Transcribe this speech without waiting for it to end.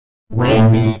Wait a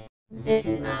minute. This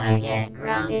is not how I get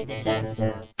grounded this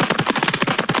episode.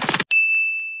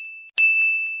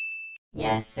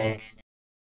 Yes, fixed.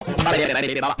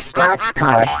 Splaat's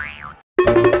car.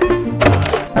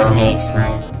 Oh hey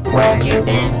Smile, where have you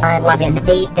been? I was in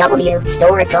the W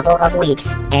store a couple of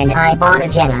weeks, and I bought a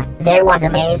Jetta. There was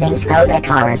amazing Skoda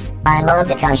cars. I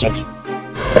loved Kushik.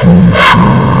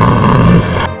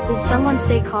 Did someone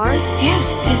say car?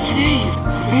 Yes, it's me.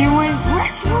 Anyways,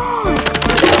 what's wrong?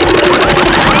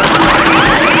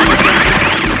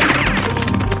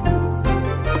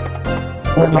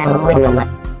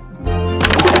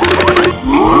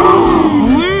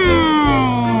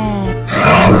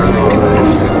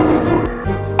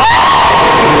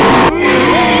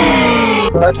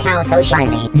 Look how so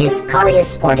shiny. This car is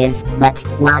sportive, but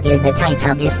what is the type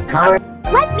of this car?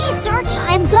 Let me search.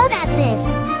 I'm good at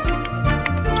this.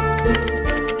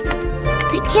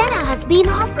 The Jetta has been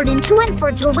offered in 2 and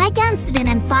 4 direct incident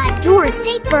and 5 door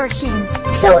estate versions.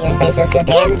 So is this a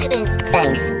sedan? Yes, it is.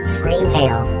 Thanks,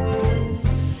 Screamtail.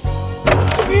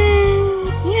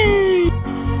 Yay!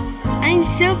 I'm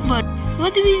so bored.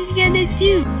 What are we gonna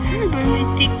do? How about we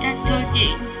take that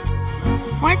talking?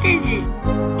 What is it?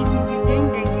 It is a game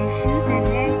that you shoot and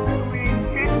then over in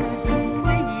circles and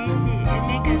play it and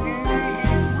make another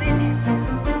and win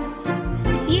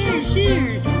it. Yeah,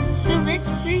 sure. So let's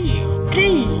play it.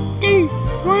 3, 2,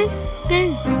 1, go.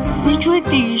 Which one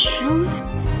do you choose?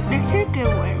 The second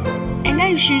one. And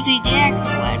I'm choosing the X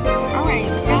one. Alright,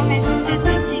 now let's do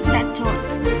the tic-tac-toe.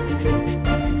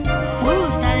 Who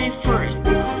will start it first?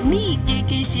 Me,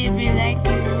 JKC be like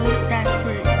you will start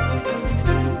first.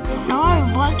 Now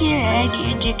I'm blocking your head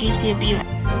and JKC be like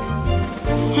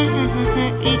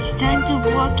it's time to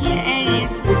block your head.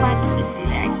 It's fun with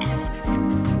like.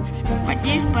 But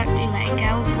this part be like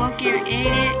I will block your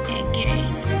head again.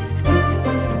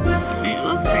 It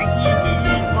looks like you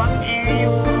didn't block area.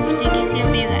 JKC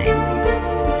be like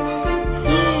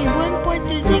yay, 1 point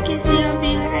to JKC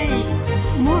be like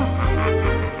more.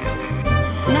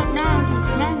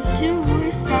 Round 2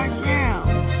 will start now.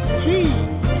 3,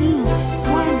 2,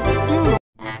 1, go.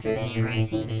 After they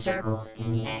erase the circles in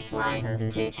the X lines of the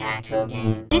tic-tac-toe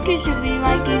game. JKC be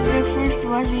like is the first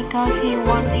one because he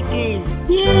won the game.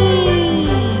 Yay!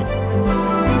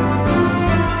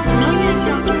 Now it's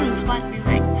your turn, Splaat be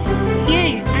like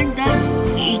yay, I'm done.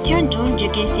 It's your turn,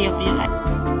 JKC be like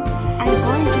I'm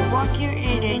going to block your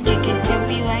head and JKC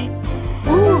be like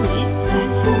ooh, it's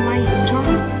time for my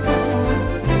turn.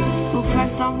 Looks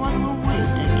like someone will win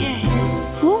the game.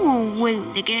 Who will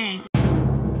win the game?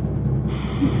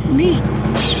 Me.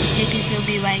 JKC will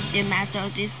be like the master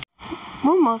of this game.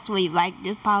 We'll mostly like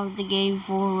to pause the game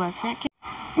for a second.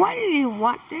 Why do you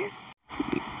want this?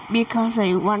 Because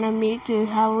I wanna meet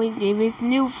Harley David's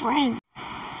new friend.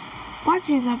 What's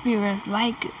his appearance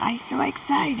like? I'm so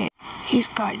excited. He's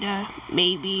kinda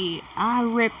maybe a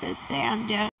ripped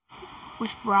panda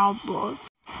with brown boots.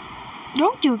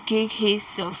 Don't you think he's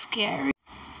so scary?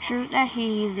 Sure that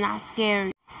he is not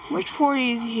scary. Which floor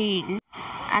is he in?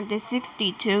 At the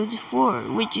 62nd floor,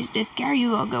 which is the scary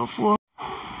logo floor.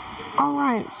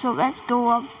 Alright, so let's go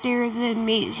upstairs and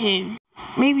meet him.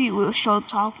 Maybe we should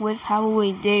talk with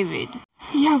Halloween David.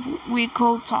 Yeah, we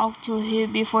could talk to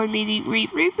him before meeting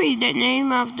Reap. Repeat the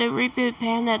name of the Reaping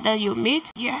Panda that you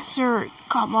meet? Yes, sir.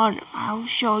 Come on, I'll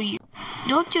show you.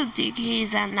 Don't you think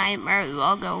he's a Nightmare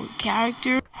logo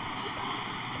character?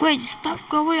 Wait, stop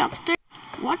going upstairs.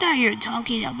 What are you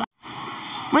talking about?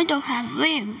 We don't have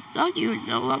limbs. Don't you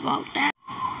know about that?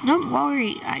 Don't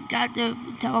worry, I got the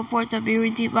teleport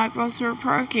ability by browser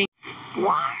parking.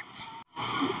 What?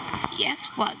 Yes,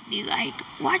 but be like,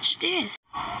 watch this.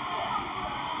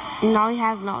 Now he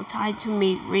has no time to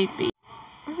meet Rippy.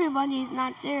 Everybody is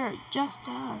not there, just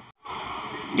us.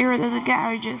 They're in the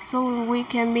garages, so we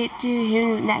can meet to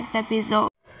him next episode.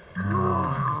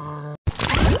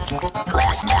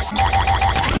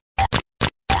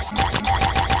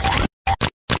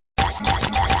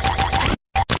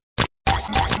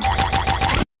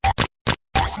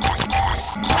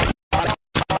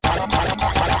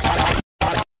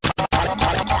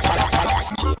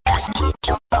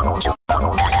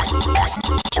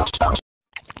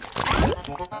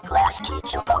 Class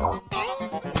teacher.